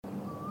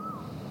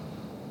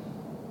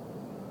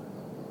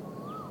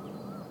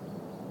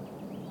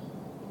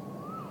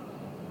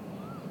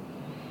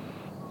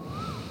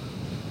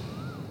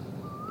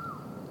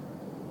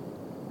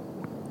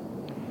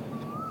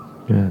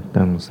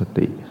ตั้งส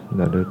ติ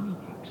ระลึก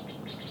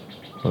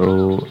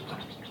รู้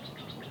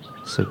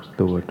สึก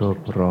ตัวทั่ว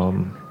พร้อม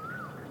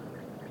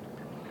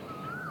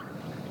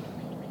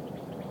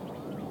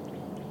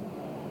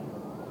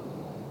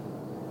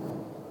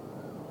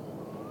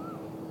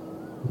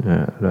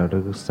ระลึ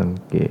กสัง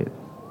เกต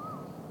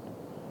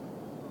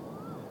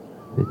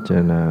พิจาร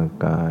ณา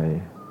กาย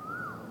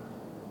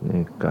ใน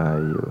กาย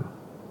อยู่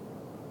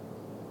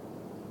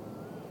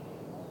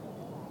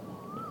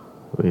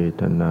เว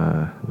ทนา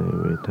ใน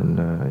เวทน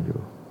าอ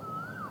ยู่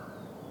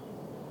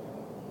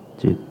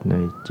จิตใน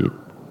จิต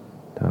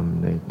ธรรม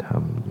ในธรร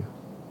มอยู่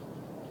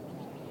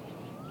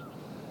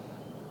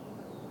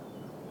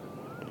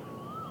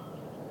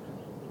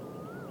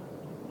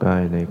กา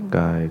ยในก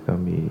ายก็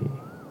มี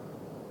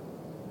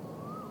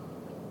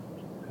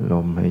ล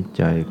มหายใ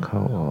จเข้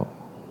าออก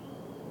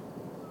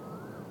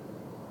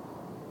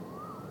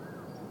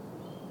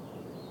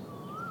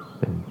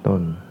เป็นต้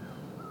น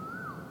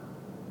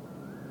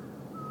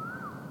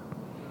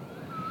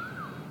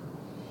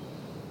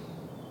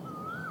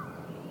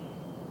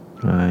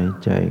หาย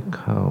ใจเ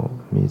ข้า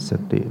มีส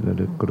ติระ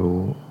ลึก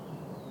รู้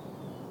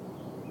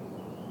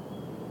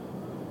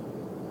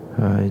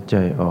หายใจ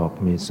ออก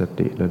มีส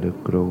ติระลึก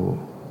รู้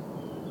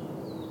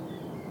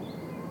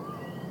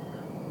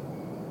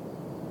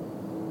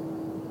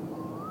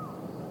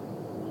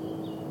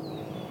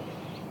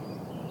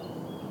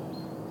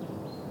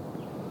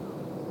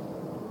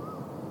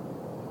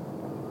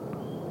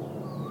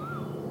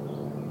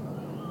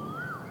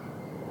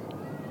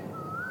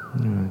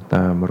ต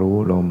ามรู้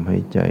ลมหา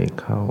ยใจ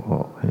เข้าอ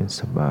อกให้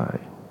สบาย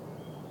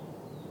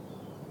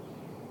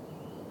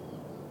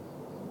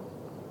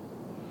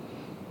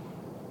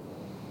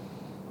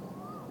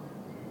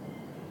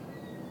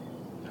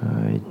ห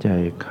ายใจ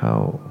เข้า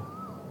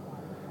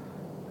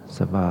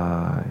สบา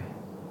ย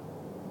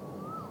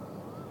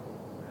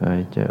หา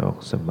ยใจออก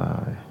สบา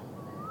ย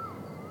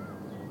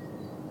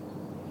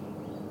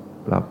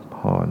ปรับ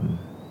ผ่อน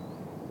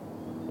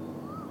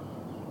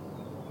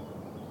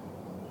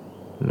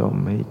ลม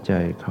หายใจ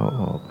เข้า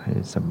ออกให้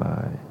สบา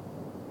ย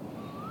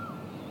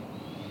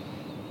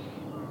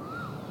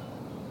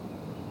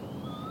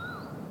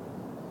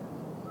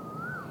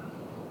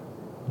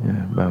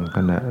บางข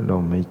ณะล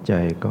มหายใจ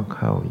ก็เ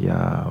ข้าย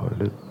าว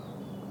ลึก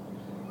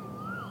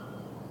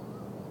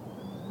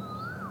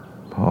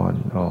ผ่อน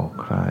ออก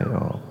คลายอ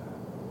อก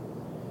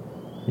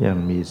ยัง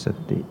มีส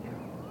ติ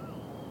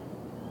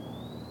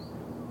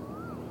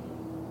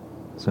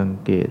สัง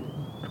เกต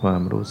ควา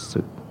มรู้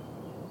สึก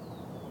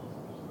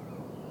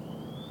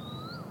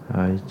ห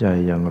ายใจ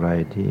อย่างไร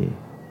ที่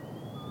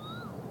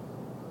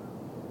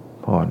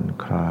ผ่อน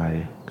คลาย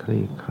ค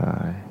ลี่คลา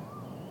ย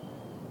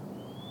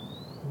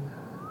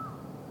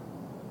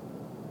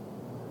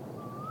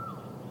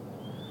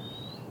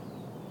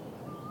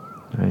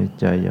หาย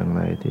ใจอย่างไ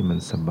รที่มัน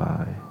สบา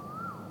ย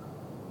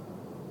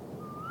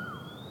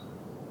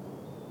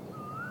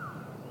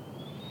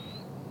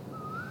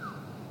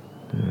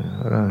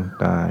ร่าง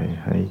กาย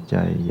หายใจ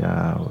ย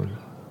าว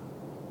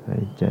หา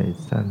ยใจ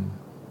สั้น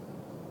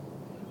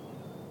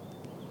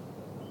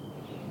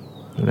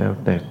แล้ว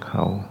แต่เข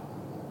า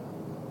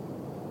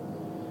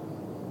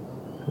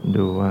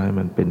ดูว่าให้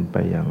มันเป็นไป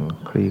อย่าง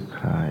คลี่ค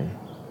ลาย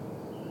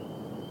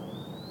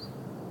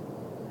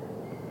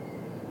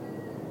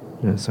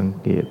สัง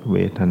เกตเว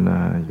ทนา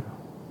อยู่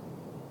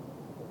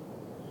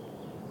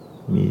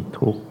มี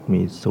ทุกข์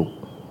มีสุข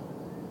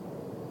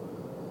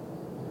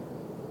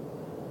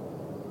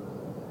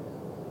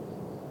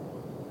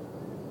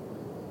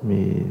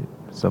มี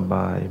สบ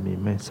ายมี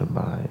ไม่ส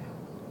บาย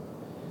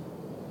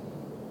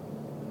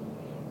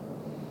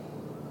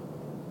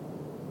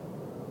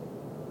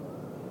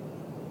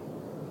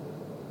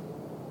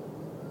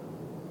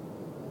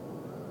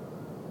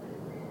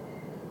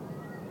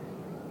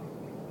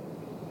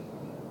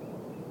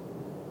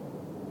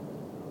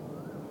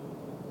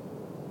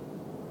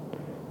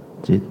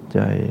จิตใจ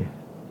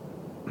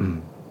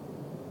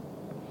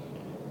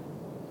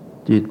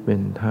จิตเป็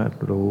นธาตุ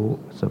รู้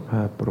สภ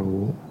าพ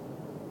รู้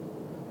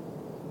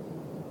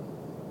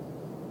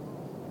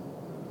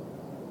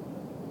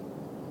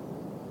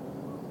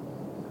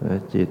และ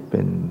จิตเ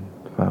ป็น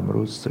ความ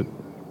รู้สึก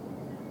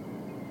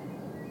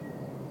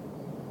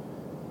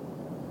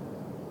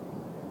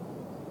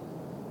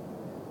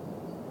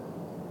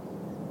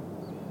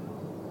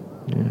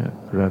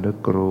ระลึก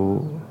รู้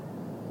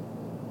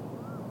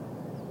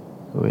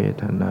เว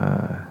ทนา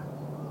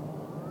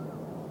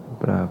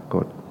ปราก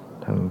ฏ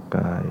ทางก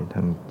ายท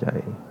างใจ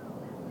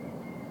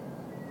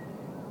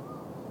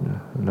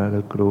ระ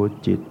ลึกรู้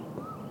จิต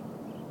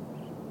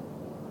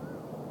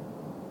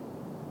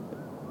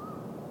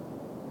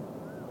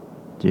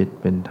จิต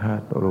เป็นธา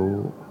ตุรู้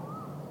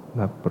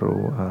รับ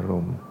รู้อาร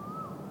มณ์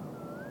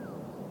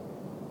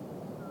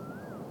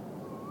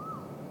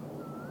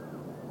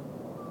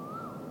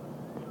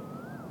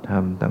ธรร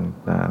ม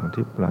ต่างๆ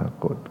ที่ปรา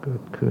กฏเกิ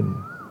ดขึ้น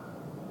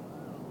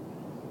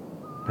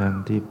ทั้ง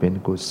ที่เป็น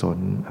กุศล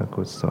อ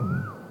กุศล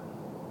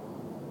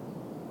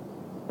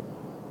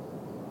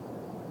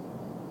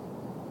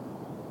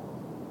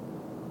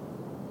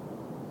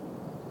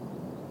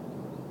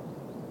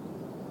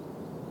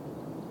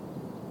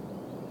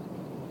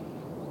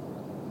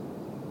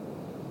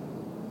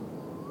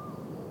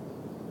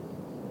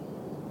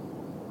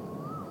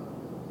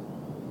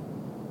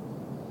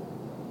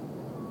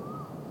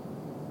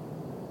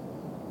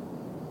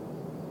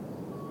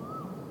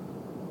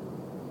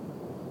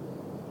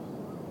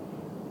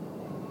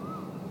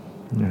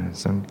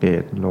สังเก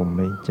ตลม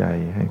หายใจ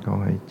ให้เขา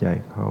หายใจ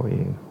เข้าเอ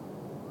ง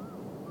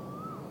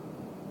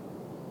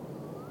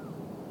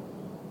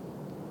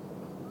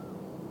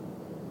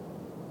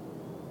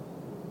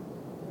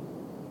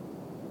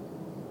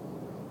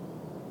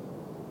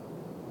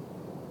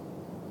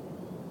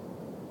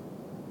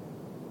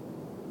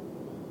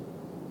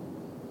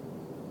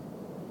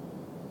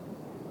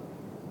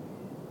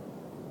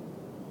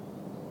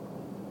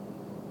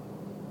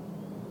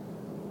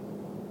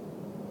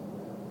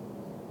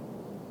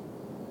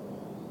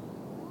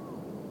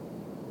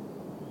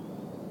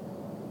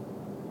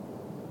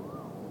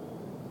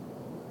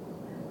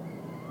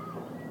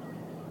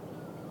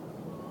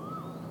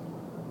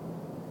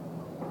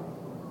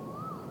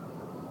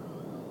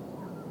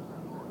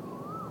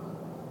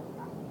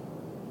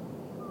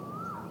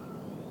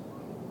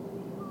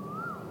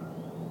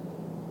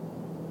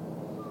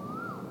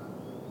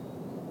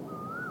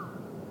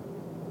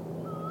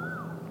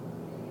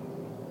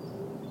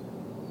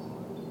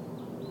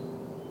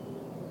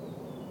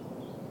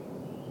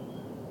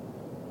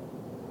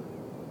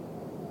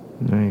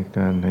ในก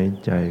ารหาย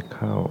ใจเ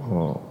ข้าอ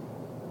อก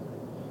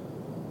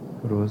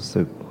รู้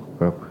สึกก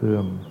ระเพื่อ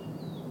ม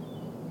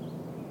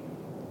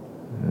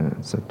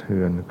สะเทื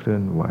อนเคลื่อ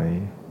นไหว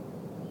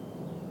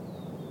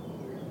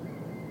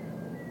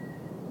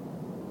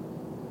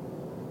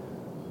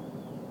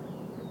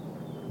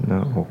หน้า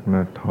อกหน้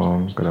าท้อง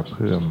กระเ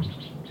พื่อม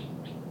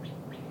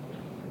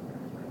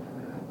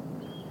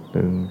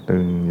ตึ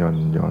งหย่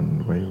อน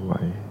ไ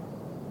ว้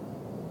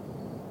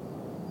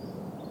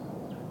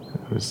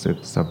รู้สึก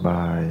สบ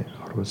าย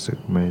รู้สึก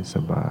ไม่ส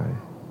บาย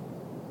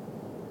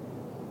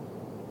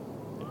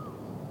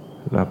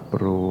รับ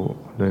รู้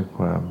ด้วยค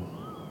วาม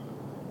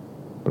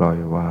ปล่อย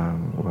วา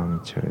ง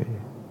เฉย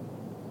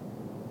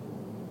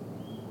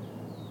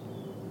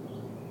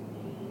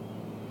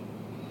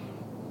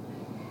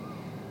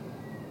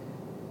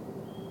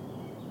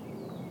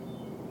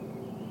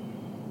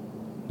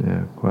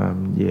ความ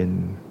เย็น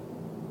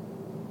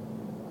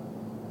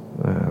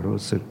รู้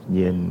สึกเ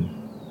ย็น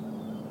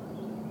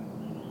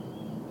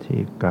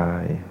ที่กา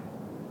ย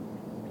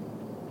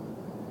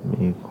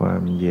มีควา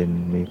มเย็น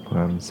มีคว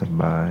ามส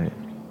บาย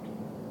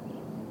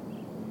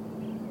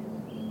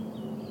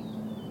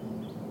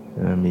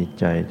มี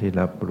ใจที่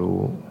รับรู้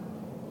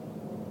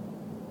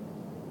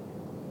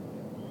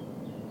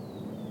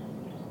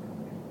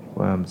ค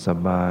วามส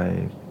บาย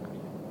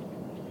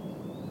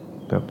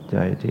กับใจ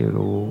ที่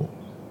รู้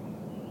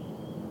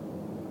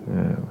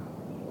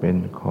เป็น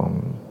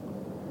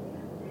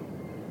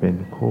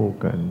คู่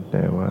กันแ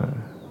ต่ว่า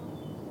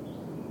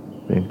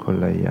เป็นคน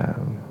ละอย่าง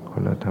ค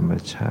นละธรรม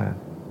ชาติ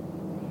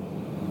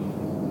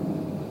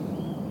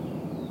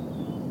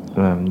ค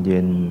วามเย็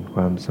นคว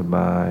ามสบ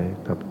าย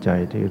กับใจ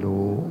ที่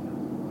รู้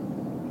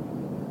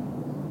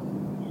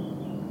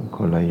ค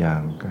นละอย่า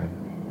งกัน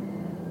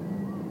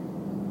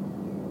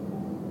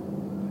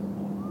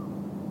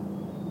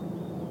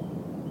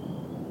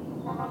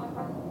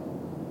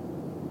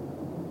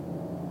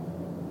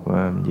คว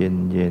ามเ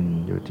ย็น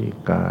อยู่ที่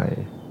กาย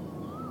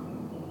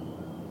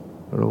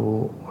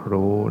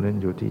รู้นั้น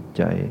อยู่ที่ใ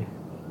จ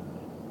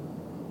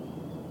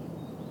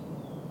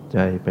ใจ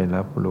ไป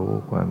รับรู้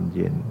ความเ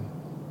ย็น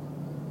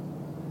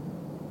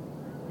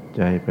ใ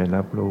จไป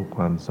รับรู้ค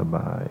วามสบ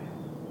าย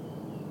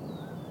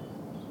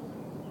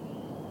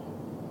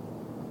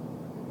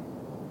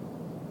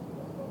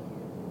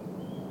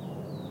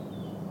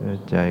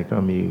ใจก็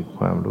มีค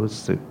วามรู้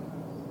สึก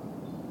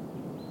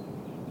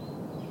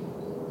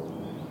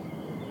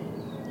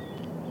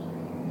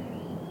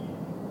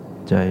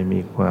ใจ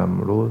มีความ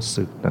รู้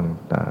สึก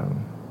ต่าง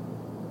ๆ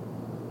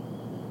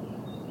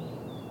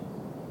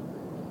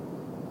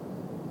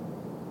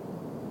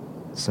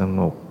สง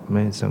บไ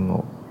ม่สง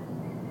บ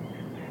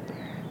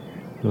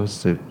รู้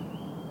สึก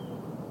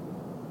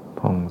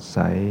ผ่องใส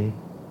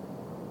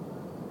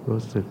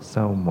รู้สึกเศ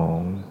ร้าหมอ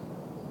ง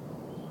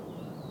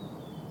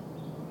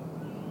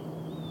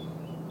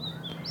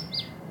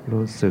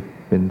รู้สึก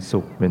เป็นสุ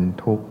ขเป็น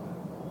ทุกข์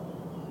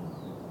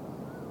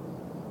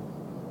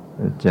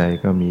ใจ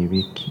ก็มี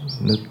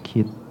นึก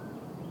คิด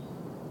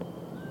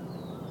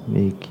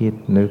มีคิด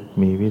นึก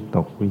มีวิต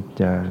กวิ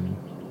จารณ์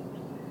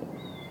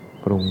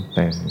ปรุงแ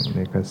ต่งใน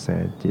กระแส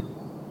จิต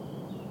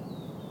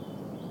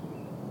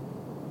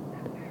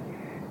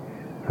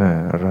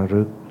ระ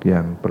ลึกอย่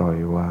างปล่อย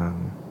วาง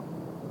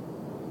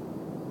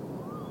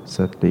ส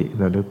ติ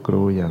ระลึก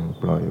รู้อย่าง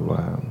ปล่อยว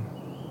าง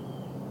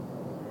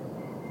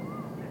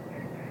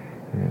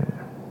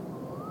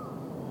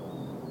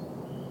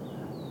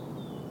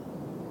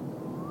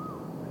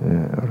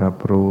รับ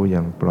รู้อย่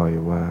างปล่อย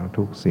วาง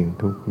ทุกสิ่ง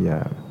ทุกอย่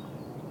าง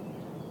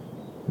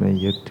ไม่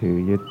ยึดถือ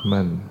ยึด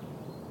มั่น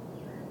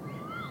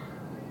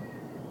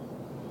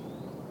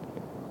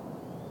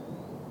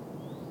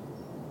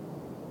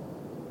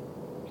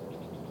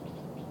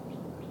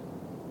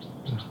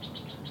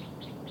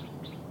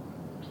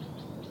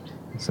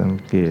สัง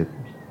เกต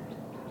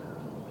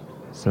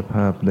สภ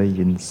าพได้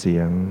ยินเสี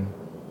ยง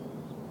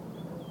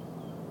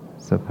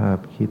สภาพ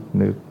คิด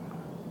นึก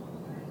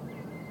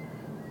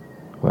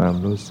ความ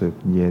รู้สึก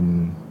เย็น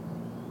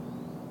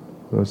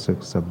รู้สึก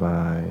สบ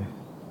าย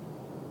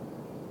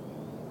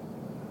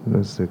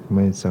รู้สึกไ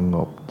ม่สง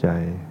บใจ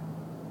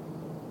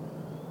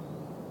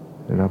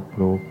รับ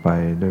รู้ไป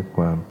ด้วยค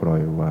วามปล่อ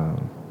ยวาง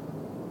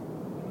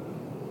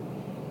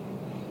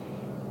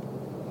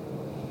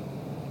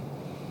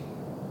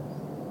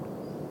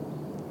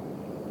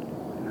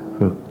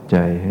ฝึกใจ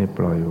ให้ป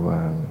ล่อยว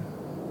าง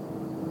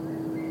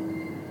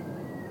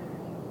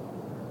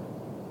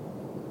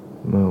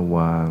เมื่อว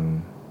าง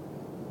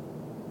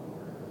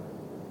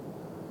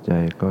ใจ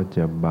ก็จ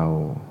ะเบา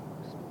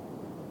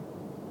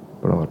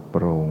ปลอดโป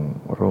ร่ง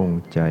โล่ง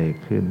ใจ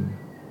ขึ้น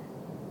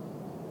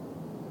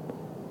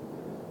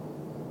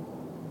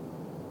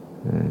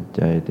ใ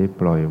จที่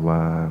ปล่อยว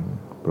าง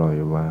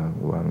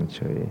วางเฉ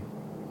ย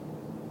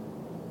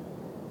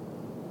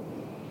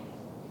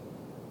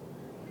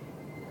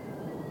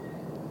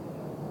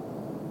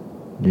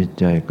จิต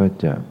ใจก็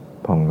จะ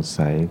ผ่องใส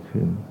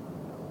ขึ้น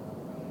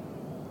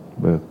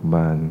เบิกบ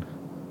าน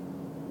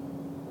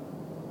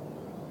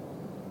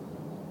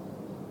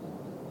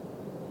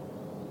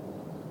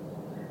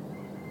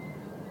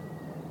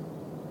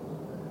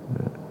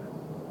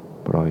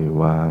ปล่อย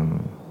วาง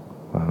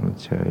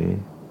เฉย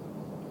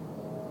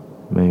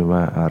ไม่ว่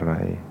าอะไร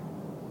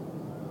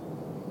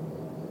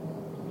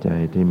ใจ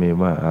ที่ไม่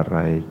ว่าอะไร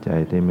ใจ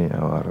ที่ไม่เอ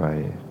าอะไร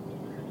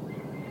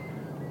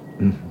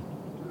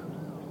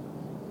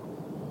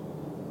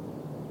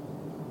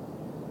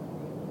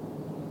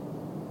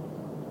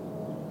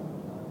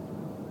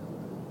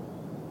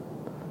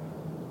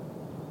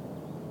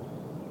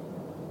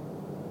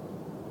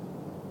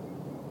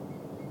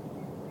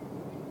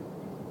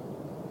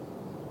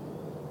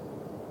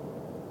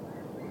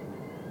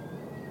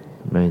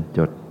ไม่จ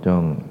ดจ้อ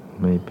ง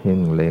ไม่เพ่ง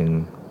เล็ง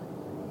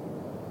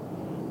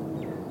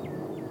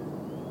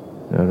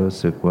แล้วรู้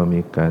สึกว่า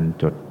มีการ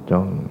จดจ้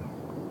อง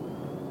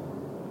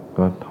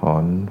ก็ถอ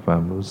นควา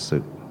มรู้สึ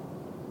ก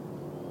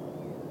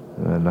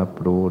รับ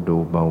รู้ดู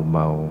เบ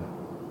า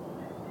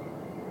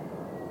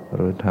ๆห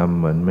รือทำเ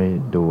หมือนไม่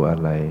ดูอะ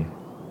ไร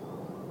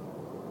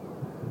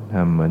ท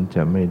ำเหมือนจ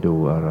ะไม่ดู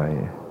อะไร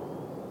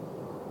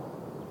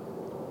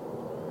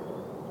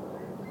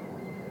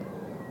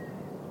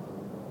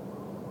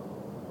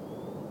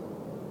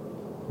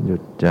หยุ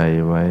ดใจ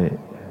ไว้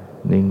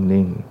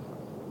นิ่ง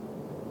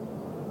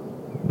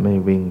ๆไม่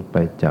วิ่งไป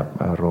จับ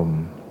อารม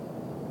ณ์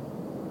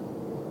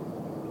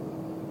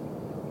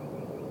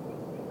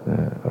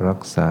รั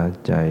กษา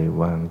ใจ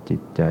วางจิ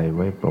ตใจไ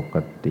ว้ปก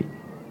ติ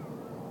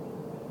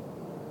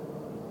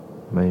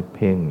ไม่เ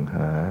พ่งห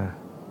า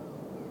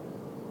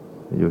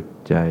หยุด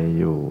ใจ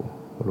อยู่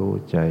รู้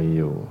ใจ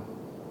อยู่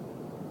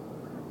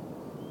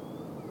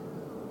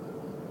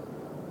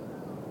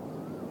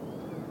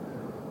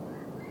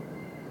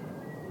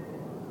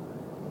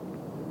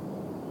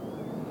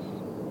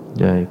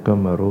ใจก็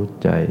มารู้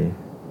ใจ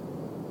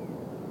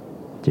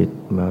จิต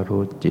มา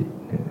รู้จิต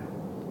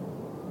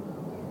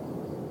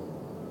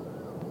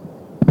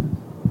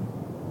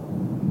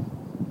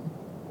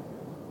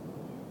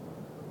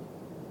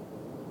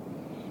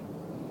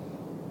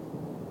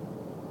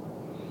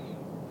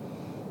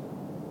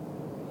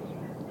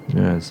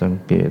สัง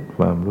เกตค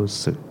วามรู้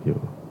สึกอยู่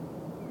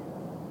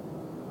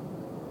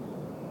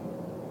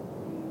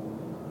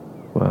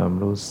ความ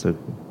รู้สึก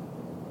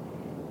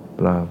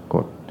ปราก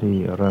ฏที่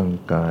ร่าง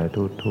กาย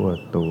ทั่ว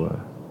ตัว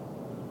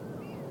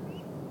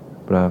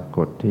ปราก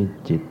ฏที่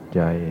จิตใจ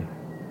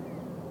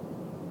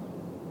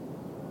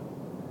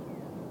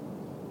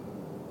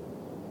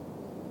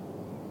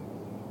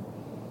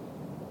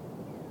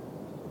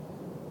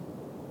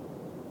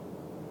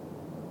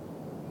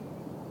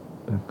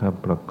นะครับ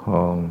ประค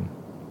อง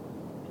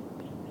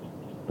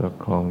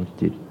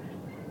จิต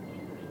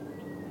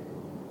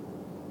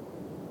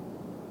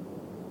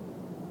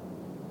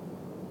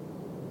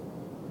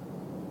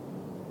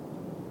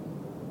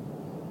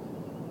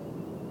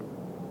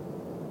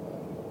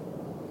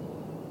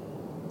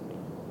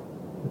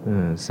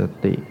ส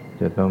ติ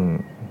จะต้อง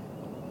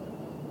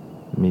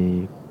มี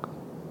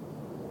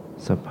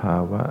สภา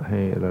วะใ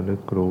ห้ระลึ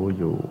กรู้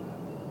อยู่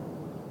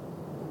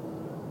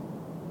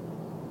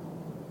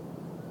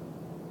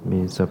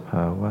มีสภ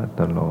าวะ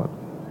ตลอด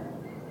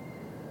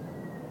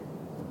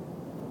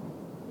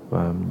คว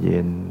ามเย็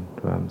น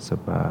ความส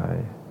บาย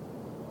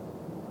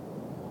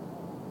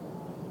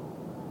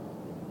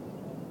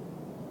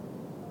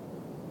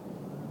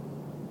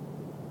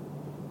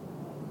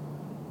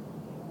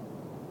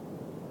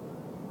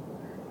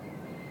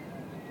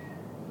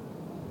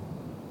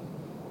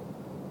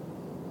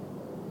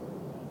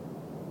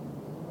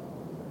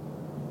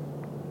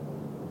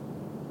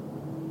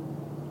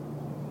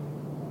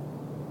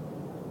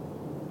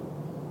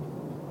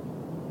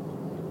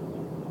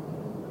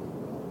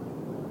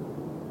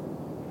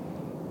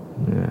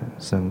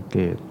สังเก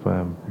ตควา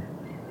ม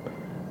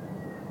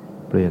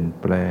เปลี่ยน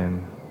แปลง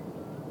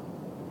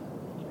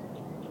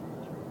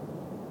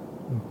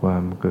ควา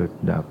มเกิด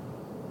ดับ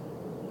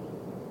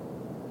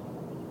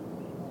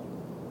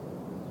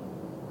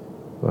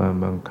ความ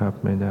บังคับ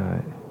ไม่ได้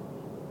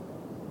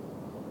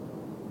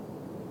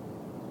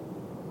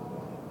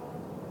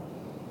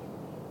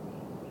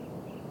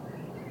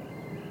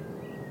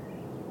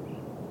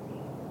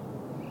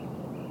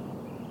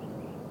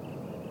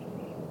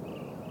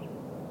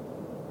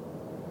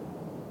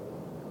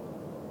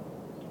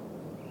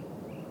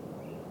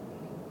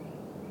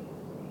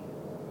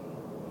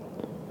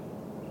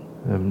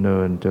ำเนิ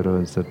นเจริ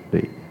ญส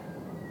ติ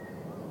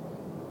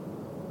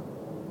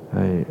ใ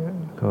ห้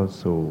เข้า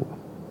สู่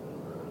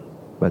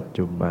ปัจ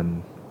จุบัน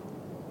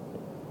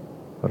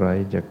ไร้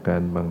จากกา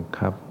รบัง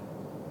คับ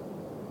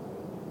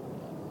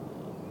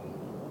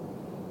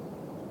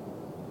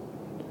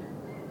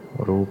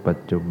รู้ปัจ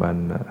จุบัน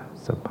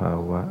สภา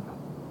วะ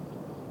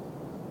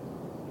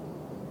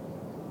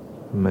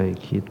ไม่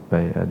คิดไป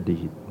อ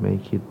ดีตไม่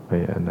คิดไป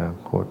อนา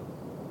คต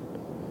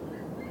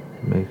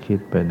ไม่คิด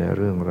ไปในเ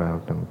รื่องราว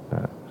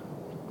ต่างๆ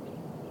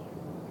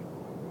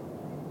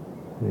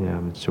พยายา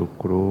มสุข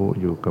รู้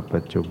อยู่กับ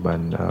ปัจจุบัน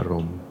อาร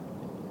มณ์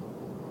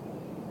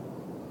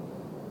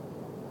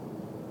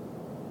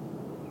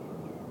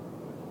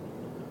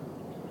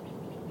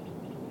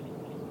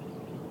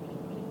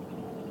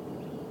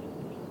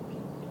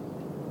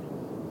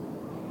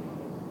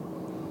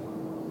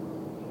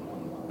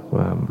คว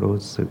ามรู้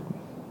สึก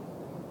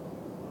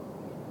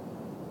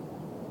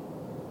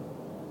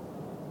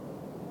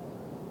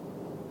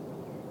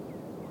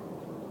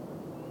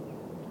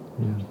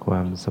คว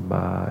ามสบ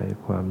าย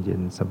ความเย็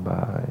นสบ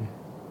าย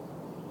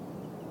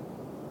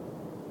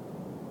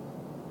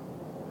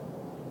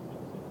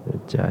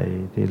ใจ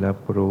ที่รับ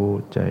รู้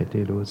ใจ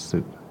ที่รู้สึ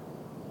ก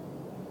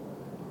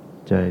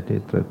ใจที่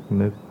ตรึก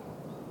นึก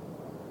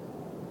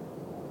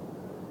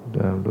ค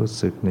วามรู้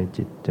สึกใน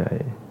จิตใจ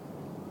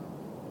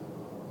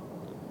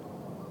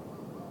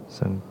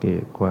สังเก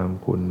ตความ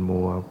ขุ่น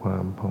มัวควา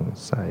มผ่อง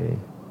ใส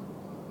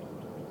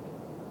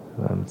ค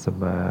วามส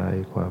บาย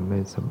ความไม่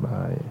สบ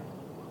าย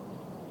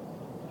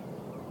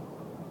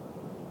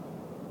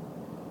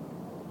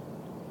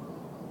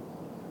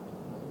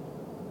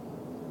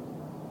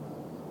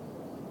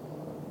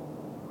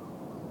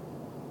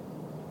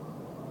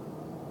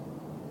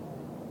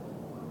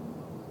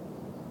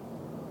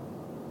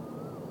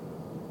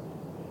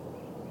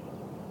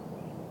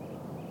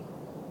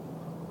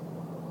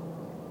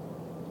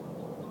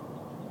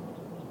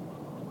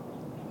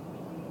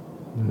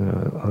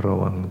ระ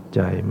วังใจ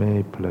ไม่ใ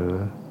ห้เผลอ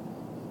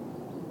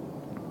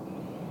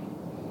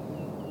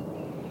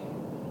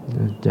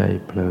ใจ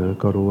เผลอ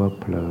ก็รู้ว่า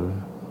เผลอ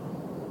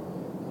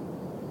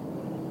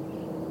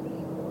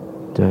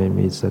ใจ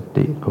มีส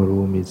ติก็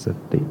รู้มีส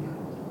ติ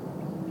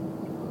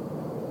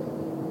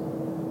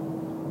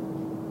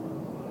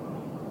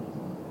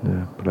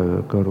เผลอ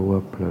ก็รู้ว่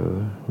าเผลอ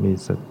มี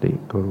สติ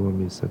ก็รู้ว่า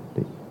มีส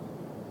ติ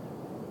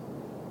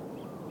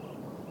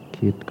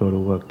คิดก็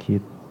รู้ว่าคิ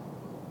ด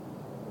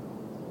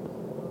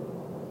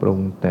ปรุ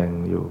งแต่ง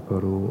อยู่ก็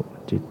รู้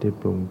จิตที่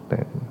ปรุงแ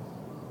ต่ง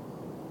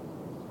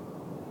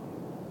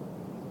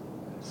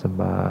ส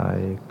บาย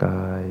ก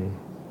าย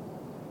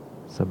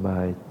สบา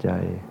ยใจ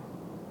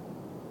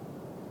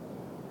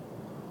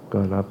ก็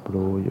รับ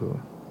รู้อยู่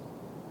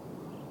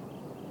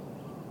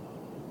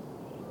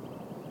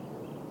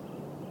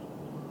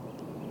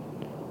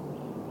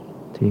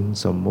ทิ้ง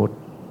สมมุติ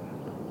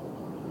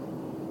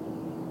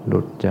หลุ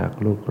ดจาก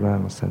รูปร่า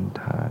งสัน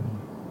ฐาน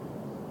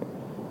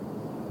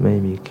ไม่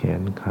มีแข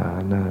นขา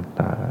หน้า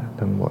ตา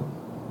ทั้งหมด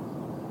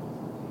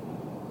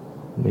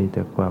มีแ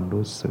ต่ความ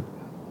รู้สึก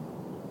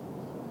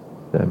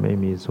แต่ไม่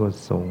มีส่วน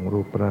ทรง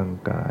รูปร่าง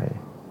กาย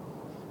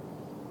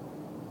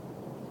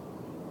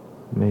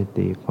ไม่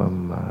ตีความ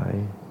หมาย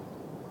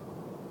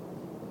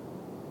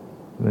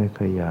ไม่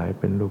ขยาย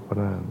เป็นรูป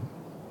ร่าง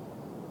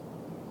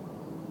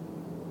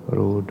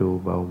รู้ดู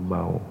เบ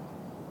า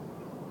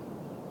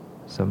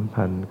ๆสัม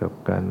พันธ์กับ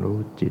การรู้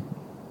จิต